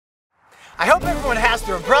I hope everyone has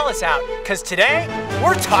their umbrellas out, because today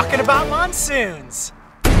we're talking about monsoons.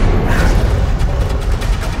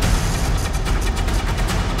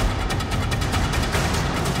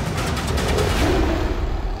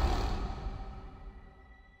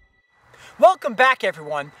 Welcome back,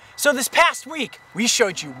 everyone. So this past week, we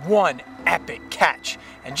showed you one epic catch.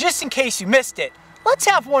 And just in case you missed it, let's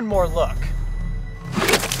have one more look.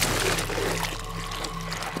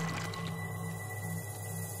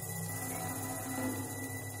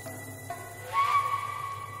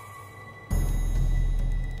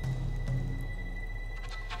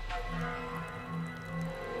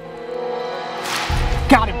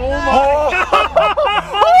 Got him. Oh.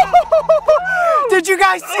 Did you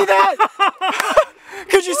guys see that?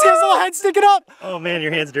 Could you see his little head sticking up? Oh man,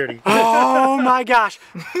 your hand's dirty. Oh my gosh.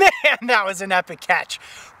 Man, that was an epic catch.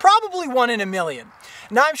 Probably one in a million.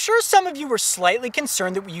 Now I'm sure some of you were slightly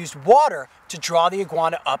concerned that we used water to draw the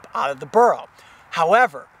iguana up out of the burrow.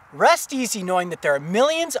 However, rest easy knowing that there are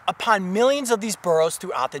millions upon millions of these burrows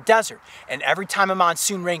throughout the desert. And every time a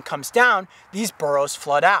monsoon rain comes down, these burrows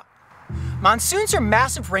flood out. Monsoons are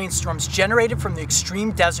massive rainstorms generated from the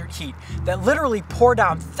extreme desert heat that literally pour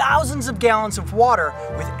down thousands of gallons of water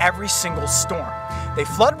with every single storm. They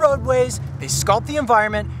flood roadways, they sculpt the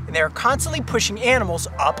environment, and they are constantly pushing animals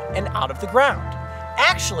up and out of the ground.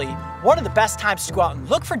 Actually, one of the best times to go out and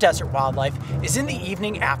look for desert wildlife is in the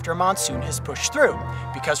evening after a monsoon has pushed through,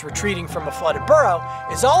 because retreating from a flooded burrow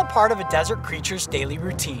is all a part of a desert creature's daily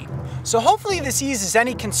routine. So hopefully this eases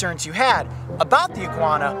any concerns you had about the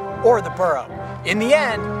iguana or the burrow. In the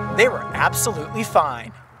end, they were absolutely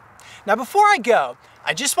fine. Now before I go,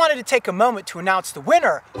 I just wanted to take a moment to announce the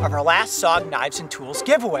winner of our last SOG Knives and Tools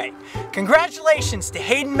giveaway. Congratulations to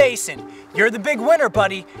Hayden Mason. You're the big winner,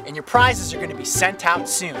 buddy, and your prizes are going to be sent out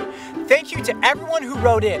soon. Thank you to everyone who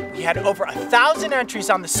wrote in. We had over 1,000 entries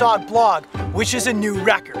on the SOG blog, which is a new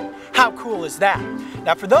record. How cool is that?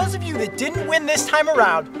 Now for those of you that didn't win this time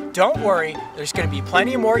around, don't worry, there's going to be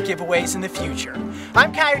plenty more giveaways in the future.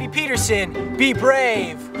 I'm Coyote Peterson. Be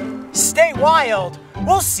brave, stay wild.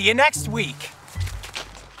 We'll see you next week.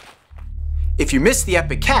 If you missed the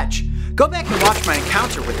epic catch, go back and watch my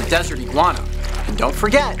encounter with the desert iguana. And don't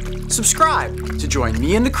forget, subscribe to join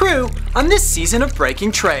me and the crew on this season of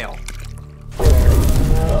Breaking Trail.